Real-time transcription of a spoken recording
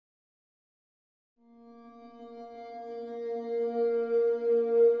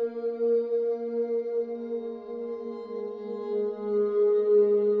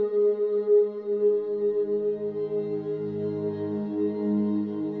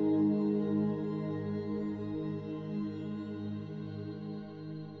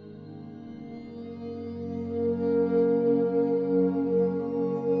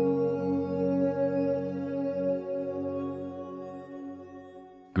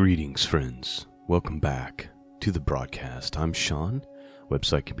Greetings, friends. Welcome back to the broadcast. I'm Sean.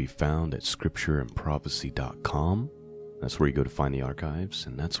 Website can be found at scriptureandprophecy.com. That's where you go to find the archives,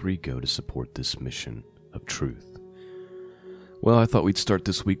 and that's where you go to support this mission of truth. Well, I thought we'd start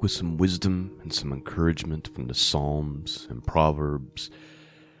this week with some wisdom and some encouragement from the Psalms and Proverbs.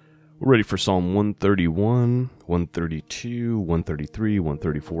 We're ready for Psalm 131, 132, 133,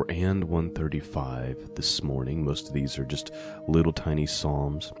 134, and 135 this morning. Most of these are just little tiny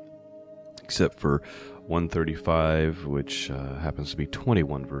psalms, except for 135, which happens to be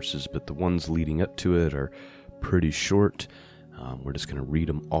 21 verses, but the ones leading up to it are pretty short. We're just going to read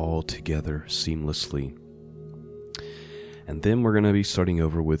them all together seamlessly. And then we're going to be starting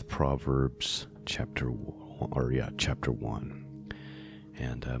over with Proverbs chapter 1.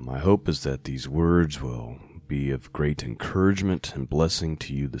 And my hope is that these words will be of great encouragement and blessing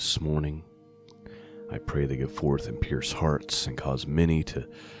to you this morning. I pray they go forth and pierce hearts and cause many to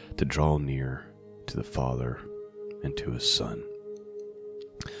draw near to the Father and to His Son.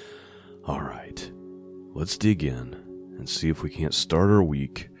 All right, let's dig in and see if we can't start our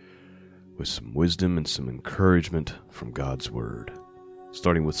week with some wisdom and some encouragement from God's Word.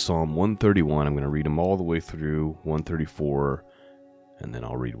 Starting with Psalm 131, I'm going to read them all the way through 134, and then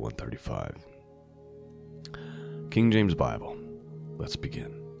I'll read 135. King James Bible. Let's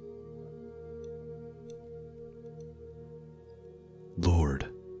begin. Lord,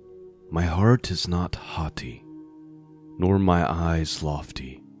 my heart is not haughty, nor my eyes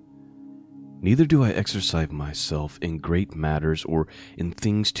lofty. Neither do I exercise myself in great matters or in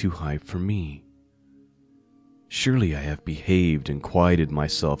things too high for me. Surely I have behaved and quieted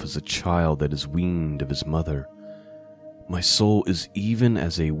myself as a child that is weaned of his mother. My soul is even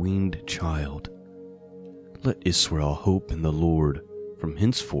as a weaned child. Let Israel hope in the Lord from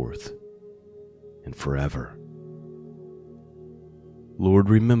henceforth and forever. Lord,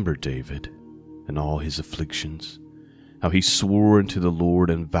 remember David and all his afflictions, how he swore unto the Lord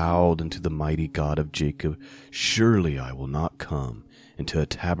and vowed unto the mighty God of Jacob, surely I will not come into a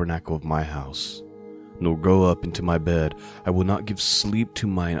tabernacle of my house, nor go up into my bed. I will not give sleep to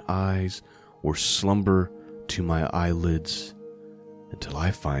mine eyes, or slumber to my eyelids, until I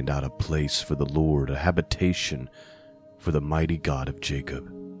find out a place for the Lord, a habitation for the mighty God of Jacob.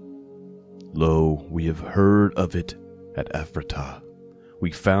 Lo, we have heard of it at Ephratah.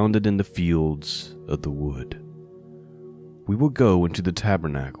 We found it in the fields of the wood. We will go into the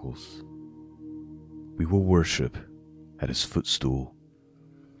tabernacles. We will worship at his footstool.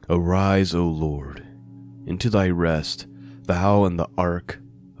 Arise, O Lord, into thy rest, thou and the ark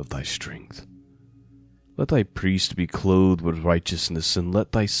of thy strength. Let thy priests be clothed with righteousness, and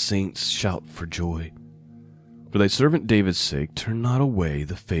let thy saints shout for joy. For thy servant David's sake, turn not away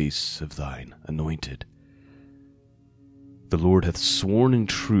the face of thine anointed. The Lord hath sworn in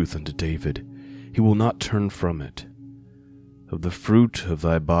truth unto David, he will not turn from it. Of the fruit of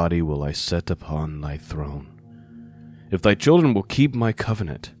thy body will I set upon thy throne. If thy children will keep my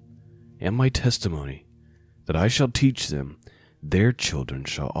covenant and my testimony, that I shall teach them, their children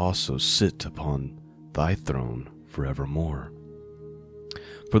shall also sit upon thy throne forevermore.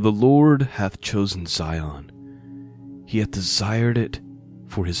 For the Lord hath chosen Zion, he hath desired it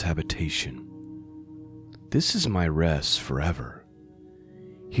for his habitation. This is my rest forever.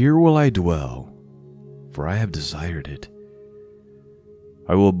 Here will I dwell, for I have desired it.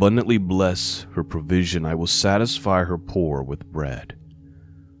 I will abundantly bless her provision. I will satisfy her poor with bread.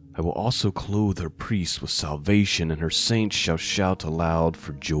 I will also clothe her priests with salvation, and her saints shall shout aloud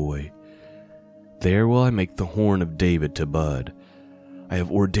for joy. There will I make the horn of David to bud. I have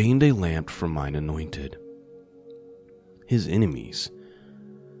ordained a lamp for mine anointed. His enemies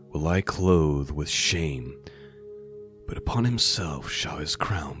will I clothe with shame, but upon himself shall his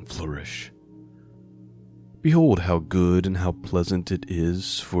crown flourish. Behold how good and how pleasant it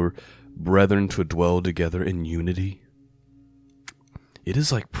is for brethren to dwell together in unity. It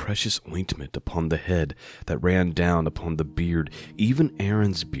is like precious ointment upon the head that ran down upon the beard, even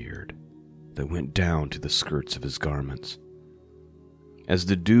Aaron's beard, that went down to the skirts of his garments. As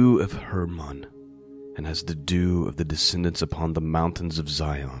the dew of Hermon, and as the dew of the descendants upon the mountains of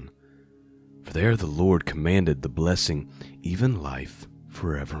Zion. For there the Lord commanded the blessing, even life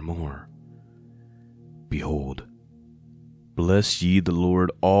forevermore. Behold, bless ye the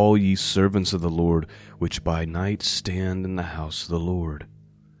Lord, all ye servants of the Lord, which by night stand in the house of the Lord.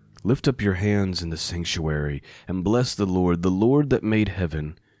 Lift up your hands in the sanctuary, and bless the Lord that made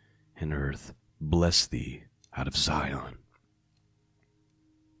heaven and earth. Bless thee out of Zion.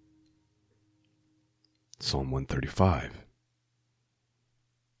 Psalm 135.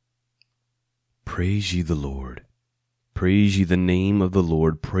 Praise ye the Lord. Praise ye the name of the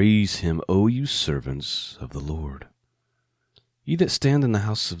Lord. Praise him, O you servants of the Lord. Ye that stand in the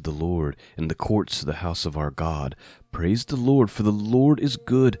house of the Lord, in the courts of the house of our God, praise the Lord, for the Lord is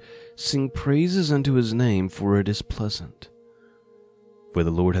good. Sing praises unto his name, for it is pleasant. For the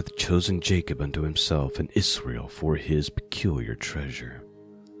Lord hath chosen Jacob unto himself, and Israel for his peculiar treasure.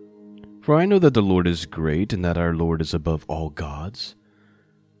 For I know that the Lord is great, and that our Lord is above all gods.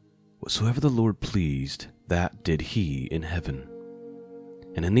 Whatsoever the Lord pleased, that did he in heaven,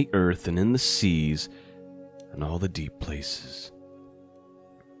 and in the earth, and in the seas, and all the deep places.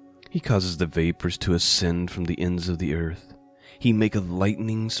 He causes the vapors to ascend from the ends of the earth. He maketh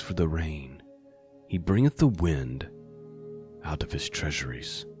lightnings for the rain. He bringeth the wind out of his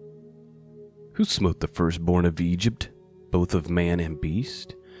treasuries. Who smote the firstborn of Egypt, both of man and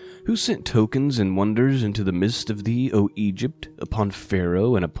beast? Who sent tokens and wonders into the midst of thee, O Egypt, upon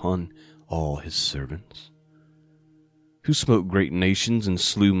Pharaoh and upon all his servants? Who smote great nations and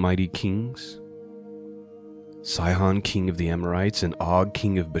slew mighty kings? Sihon king of the Amorites, and Og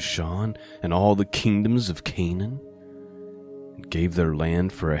king of Bashan, and all the kingdoms of Canaan, and gave their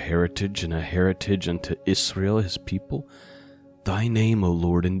land for a heritage, and a heritage unto Israel his people. Thy name, O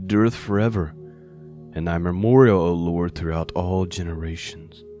Lord, endureth forever, and thy memorial, O Lord, throughout all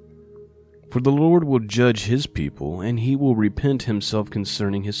generations. For the Lord will judge his people, and he will repent himself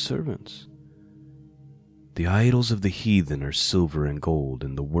concerning his servants. The idols of the heathen are silver and gold,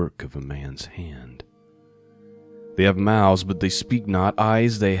 and the work of a man's hand. They have mouths, but they speak not.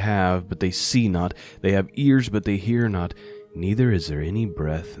 Eyes they have, but they see not. They have ears, but they hear not. Neither is there any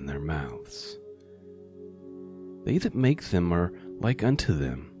breath in their mouths. They that make them are like unto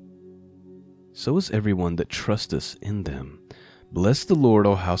them. So is everyone that trusteth in them. Bless the Lord,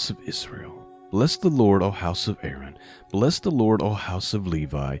 O house of Israel. Bless the Lord, O house of Aaron. Bless the Lord, O house of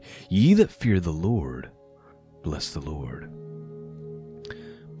Levi. Ye that fear the Lord, bless the Lord.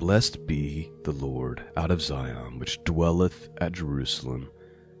 Blessed be the Lord out of Zion, which dwelleth at Jerusalem.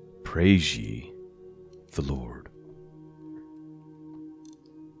 Praise ye the Lord.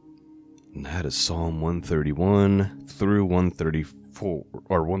 And that is Psalm 131 through 134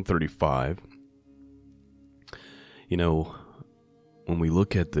 or 135. You know, when we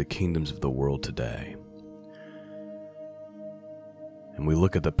look at the kingdoms of the world today, and we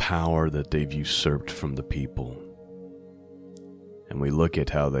look at the power that they've usurped from the people, and we look at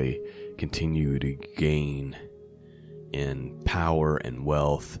how they continue to gain in power and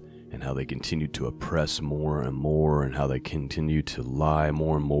wealth, and how they continue to oppress more and more, and how they continue to lie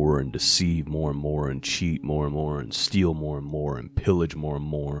more and more, and deceive more and more, and cheat more and more, and steal more and more, and pillage more and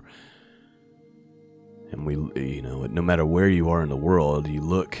more. And we, you know, no matter where you are in the world, you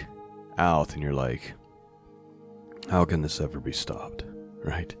look out and you're like, how can this ever be stopped,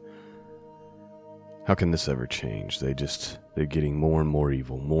 right? How can this ever change? They're getting more and more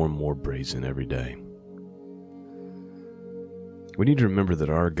evil, more and more brazen every day. We need to remember that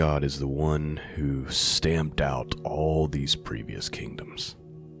our God is the one who stamped out all these previous kingdoms,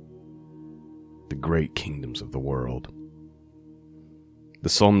 the great kingdoms of the world. The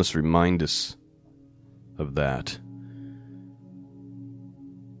psalmists remind us of that.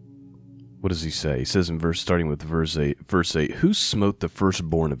 What does he say? He says starting with verse 8, who smote the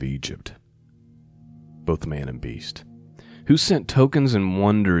firstborn of Egypt, both man and beast? Who sent tokens and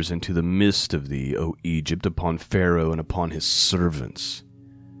wonders into the midst of thee, O Egypt, upon Pharaoh and upon his servants?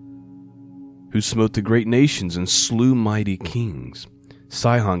 Who smote the great nations and slew mighty kings?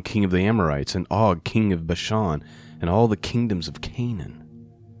 Sihon king of the Amorites, and Og king of Bashan, and all the kingdoms of Canaan,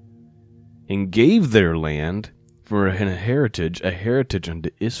 and gave their land for a heritage unto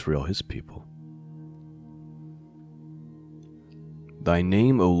Israel his people. Thy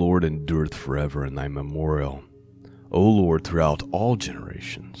name, O Lord, endureth forever, and thy memorial, O Lord, throughout all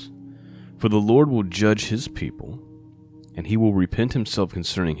generations. For the Lord will judge his people, and he will repent himself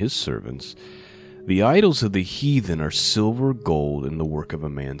concerning his servants. The idols of the heathen are silver, gold, and the work of a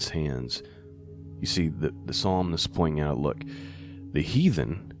man's hands. You see, the psalmist is pointing out, look, the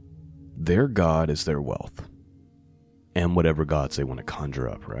heathen, their God is their wealth, and whatever gods they want to conjure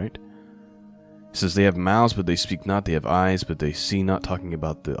up, right? It says they have mouths, but they speak not. They have eyes, but they see not, talking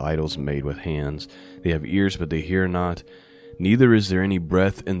about the idols made with hands. They have ears, but they hear not. Neither is there any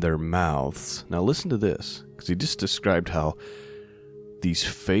breath in their mouths. Now listen to this, because he just described how these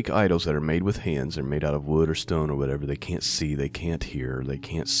fake idols that are made with hands, are made out of wood or stone or whatever, they can't see, they can't hear, they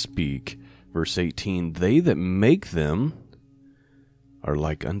can't speak. Verse 18, they that make them are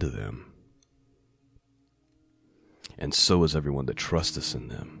like unto them, and so is everyone that trusteth in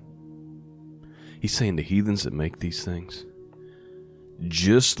them. He's saying the heathens that make these things,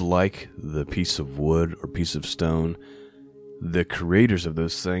 just like the piece of wood or piece of stone the creators of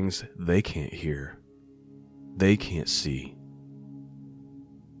those things, they can't hear. They can't see.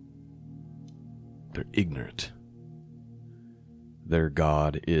 They're ignorant. Their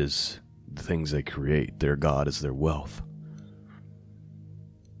God is the things they create. Their God is their wealth.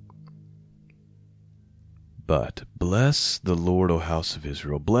 But bless the Lord, O house of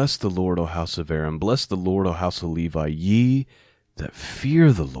Israel. Bless the Lord, O house of Aaron. Bless the Lord, O house of Levi. Ye that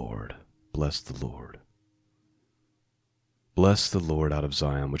fear the Lord, bless the Lord. Bless the Lord out of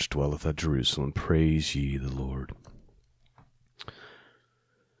Zion, which dwelleth at Jerusalem. Praise ye the Lord.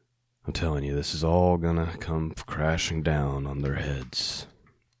 I'm telling you, this is all going to come crashing down on their heads.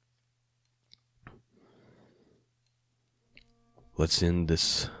 Let's end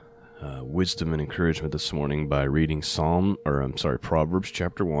this wisdom and encouragement this morning by reading Proverbs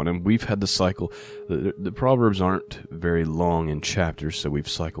chapter 1. And we've had the cycle. The Proverbs aren't very long in chapters, so we've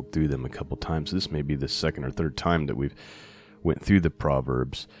cycled through them a couple times. This may be the second or third time that we've went through the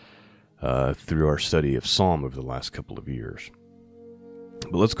Proverbs through our study of Psalm over the last couple of years.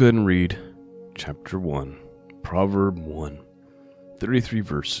 But let's go ahead and read chapter 1, Proverb 1, 33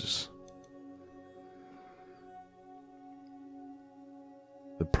 verses.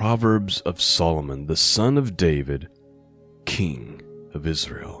 The Proverbs of Solomon, the son of David, king of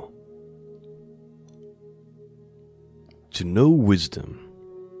Israel. To know wisdom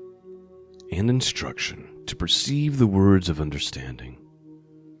and instruction, to perceive the words of understanding,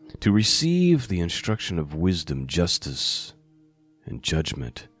 to receive the instruction of wisdom, justice, and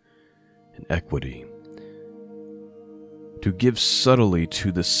judgment, and equity, to give subtly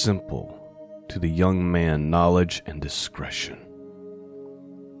to the simple, to the young man knowledge and discretion.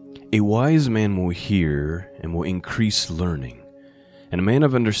 A wise man will hear and will increase learning, and a man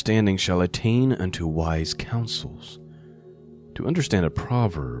of understanding shall attain unto wise counsels. To understand a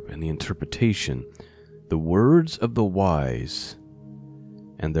proverb and the interpretation, the words of the wise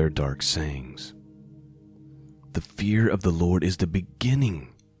and their dark sayings. The fear of the Lord is the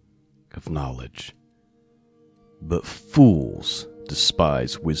beginning of knowledge, but fools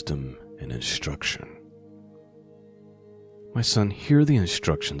despise wisdom and instruction. My son, hear the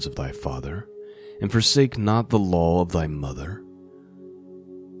instructions of thy father, and forsake not the law of thy mother.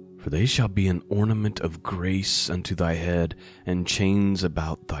 For they shall be an ornament of grace unto thy head, and chains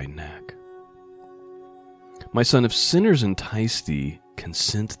about thy neck. My son, if sinners entice thee,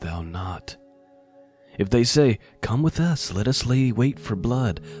 consent thou not. If they say, Come with us, let us lay wait for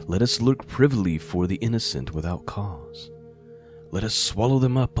blood, let us look privily for the innocent without cause. Let us swallow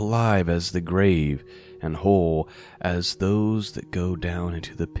them up alive as the grave, and whole as those that go down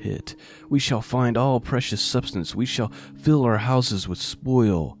into the pit. We shall find all precious substance, we shall fill our houses with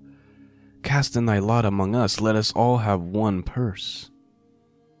spoil. Cast in thy lot among us, let us all have one purse.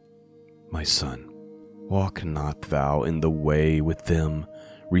 My son, walk not thou in the way with them,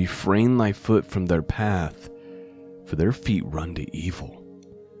 refrain thy foot from their path, for their feet run to evil,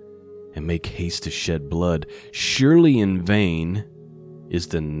 and make haste to shed blood. Surely in vain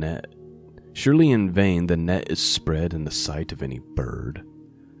the net is spread in the sight of any bird.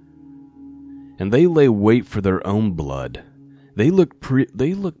 And they lay wait for their own blood. They lurk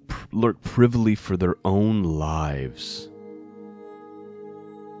privily for their own lives.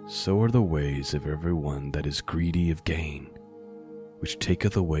 So are the ways of every one that is greedy of gain, which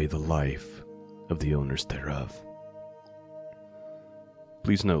taketh away the life of the owners thereof.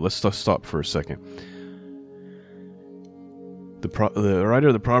 Please note, let's stop for a second. The writer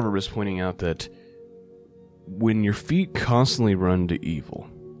of the proverb is pointing out that when your feet constantly run to evil,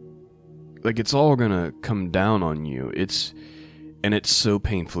 like it's all gonna come down on you. It's so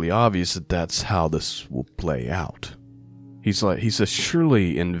painfully obvious that that's how this will play out. He says,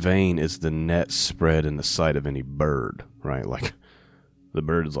 surely in vain is the net spread in the sight of any bird, right? Like the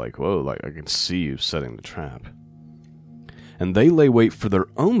bird is like, whoa, like I can see you setting the trap. And they lay wait for their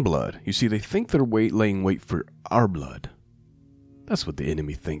own blood. You see, they think they're laying wait for our blood. That's what the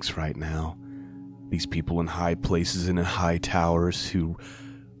enemy thinks right now. These people in high places and in high towers who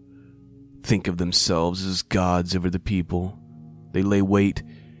think of themselves as gods over the people. They lay wait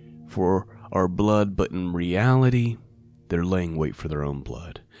for our blood, but in reality, they're laying wait for their own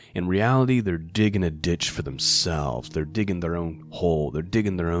blood. In reality, they're digging a ditch for themselves. They're digging their own hole. They're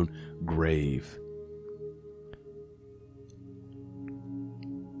digging their own grave.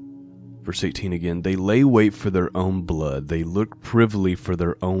 Verse 18 again, they lay wait for their own blood. They look privily for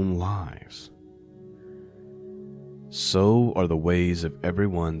their own lives. So are the ways of every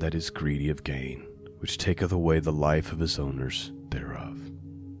one that is greedy of gain, which taketh away the life of his owners thereof.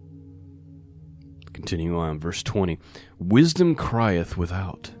 Continue on, verse 20. Wisdom crieth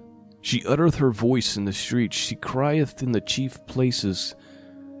without, She uttereth her voice in the streets. She crieth in the chief places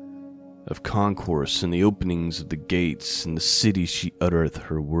of concourse, in the openings of the gates. In the city she uttereth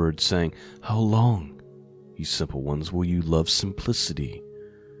her words, saying, How long, ye simple ones, will you love simplicity?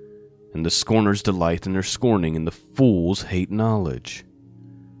 And the scorners delight in their scorning, and the fools hate knowledge.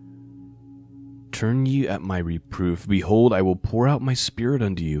 Turn ye at my reproof. Behold, I will pour out my spirit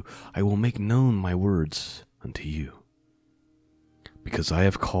unto you. I will make known my words unto you. Because I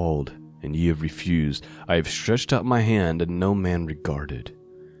have called, and ye have refused. I have stretched out my hand, and no man regarded.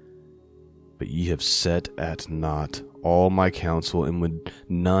 But ye have set at naught all my counsel, and would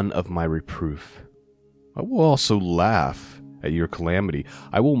none of my reproof. I will also laugh at your calamity.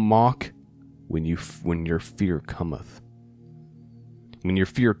 I will mock when your fear cometh. When your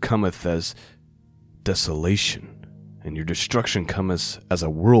fear cometh as desolation, and your destruction cometh as a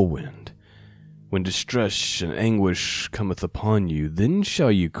whirlwind. When distress and anguish cometh upon you, then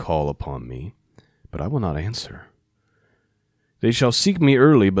shall you call upon me, but I will not answer. They shall seek me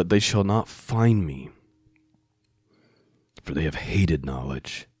early, but they shall not find me. For they have hated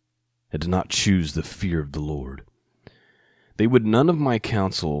knowledge, and did not choose the fear of the Lord. They would none of my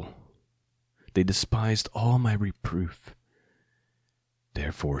counsel. They despised all my reproof.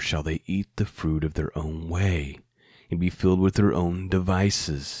 Therefore shall they eat the fruit of their own way, and be filled with their own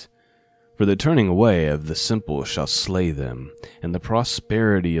devices. For the turning away of the simple shall slay them, and the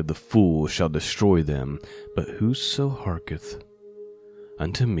prosperity of the fool shall destroy them. But whoso hearketh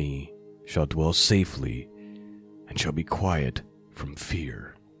unto me shall dwell safely, and shall be quiet from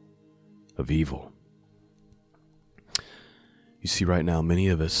fear of evil. You see, right now, many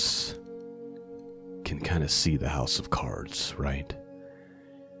of us can kind of see the house of cards, right?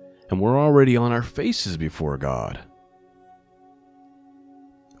 And we're already on our faces before God.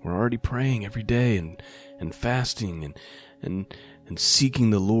 We're already praying every day and fasting and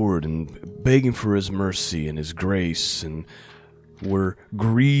seeking the Lord and begging for His mercy and His grace. And we're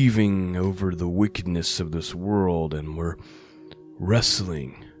grieving over the wickedness of this world, and we're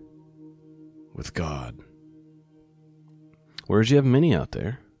wrestling with God. Whereas you have many out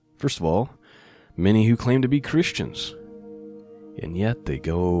there, first of all, many who claim to be Christians. And yet they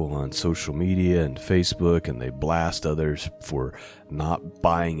go on social media and Facebook and they blast others for not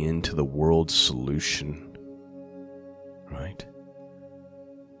buying into the world's solution. Right?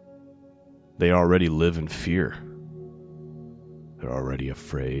 They already live in fear. They're already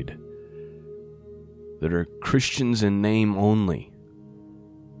afraid. They're Christians in name only.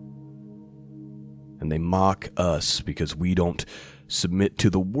 And they mock us because we don't submit to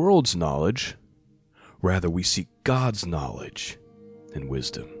the world's knowledge. Rather, we seek God's knowledge and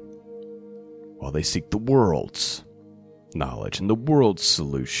wisdom, while they seek the world's knowledge and the world's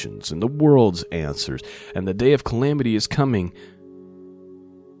solutions and the world's answers. And the day of calamity is coming.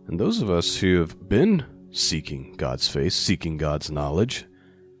 And those of us who have been seeking God's face, seeking God's knowledge,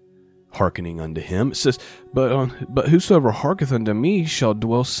 hearkening unto Him, it says, But whosoever hearketh unto me shall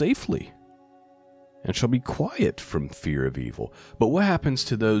dwell safely, and shall be quiet from fear of evil. But what happens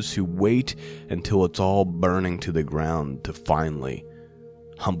to those who wait until it's all burning to the ground to finally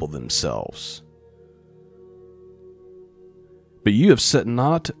humble themselves? But you have set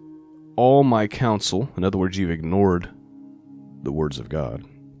not all my counsel. In other words, you've ignored the words of God,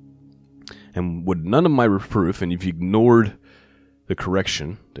 and would none of my reproof, and you've ignored the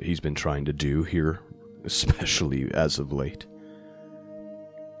correction that He's been trying to do here, especially as of late.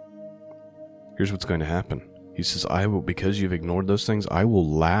 Here's what's going to happen. He says, because you've ignored those things, I will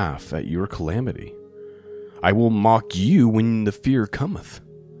laugh at your calamity. I will mock you when the fear cometh.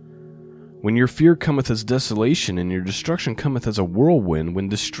 When your fear cometh as desolation, and your destruction cometh as a whirlwind, when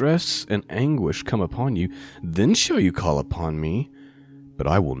distress and anguish come upon you, then shall you call upon me, but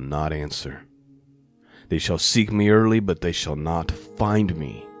I will not answer. They shall seek me early, but they shall not find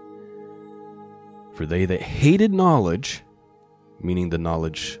me. For they that hated knowledge, meaning the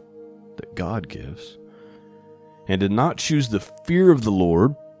knowledge that God gives, and did not choose the fear of the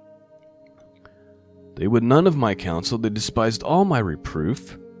Lord, they would none of my counsel, they despised all my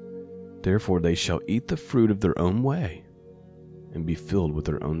reproof. Therefore they shall eat the fruit of their own way, and be filled with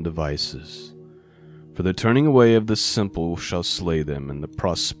their own devices. For the turning away of the simple shall slay them, and the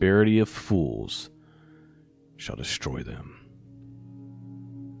prosperity of fools shall destroy them.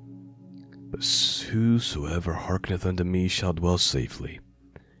 But whosoever hearkeneth unto me shall dwell safely,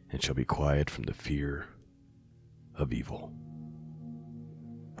 and shall be quiet from the fear of evil.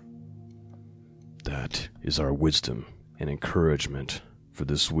 That is our wisdom and encouragement for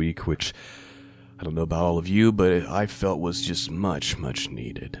this week, which I don't know about all of you, but I felt was just much, much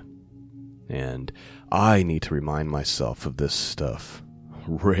needed. And I need to remind myself of this stuff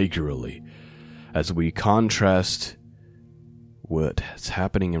regularly. As we contrast what's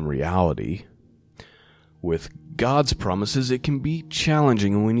happening in reality with God's promises, it can be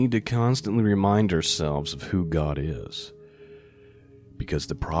challenging, and we need to constantly remind ourselves of who God is. Because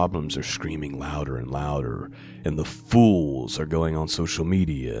the problems are screaming louder and louder, and the fools are going on social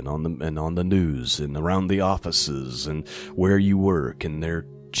media and on the news and around the offices and where you work, and they're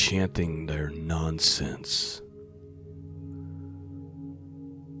chanting their nonsense.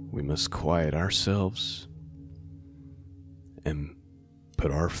 We must quiet ourselves and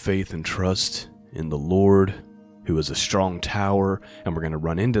put our faith and trust in the Lord, who is a strong tower, and we're going to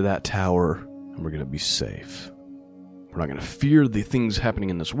run into that tower, and we're going to be safe. We're not going to fear the things happening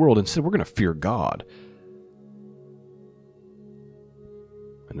in this world. Instead, we're going to fear God.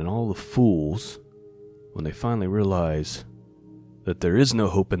 And then all the fools, when they finally realize that there is no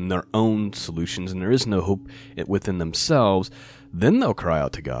hope in their own solutions and there is no hope within themselves, then they'll cry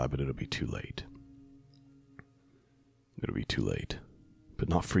out to God, but it'll be too late. It'll be too late. But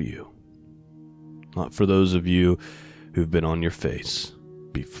not for you. Not for those of you who've been on your face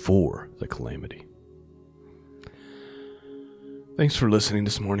before the calamity. Thanks for listening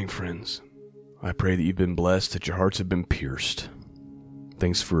this morning, friends. I pray that you've been blessed, that your hearts have been pierced.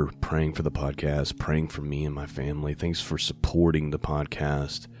 Thanks for praying for the podcast, praying for me and my family. Thanks for supporting the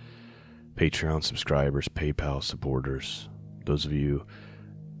podcast. Patreon subscribers, PayPal supporters, those of you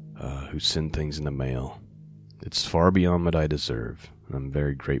who send things in the mail. It's far beyond what I deserve, and I'm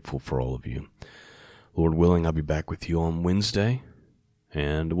very grateful for all of you. Lord willing, I'll be back with you on Wednesday,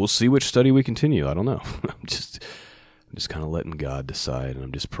 and we'll see which study we continue. I don't know. I'm just kind of letting God decide, and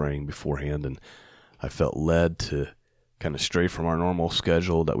I'm just praying beforehand, and I felt led to kind of stray from our normal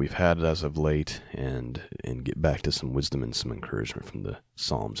schedule that we've had as of late and get back to some wisdom and some encouragement from the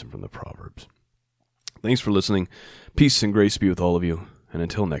Psalms and from the Proverbs. Thanks for listening. Peace and grace be with all of you, and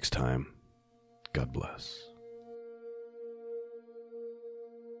until next time, God bless.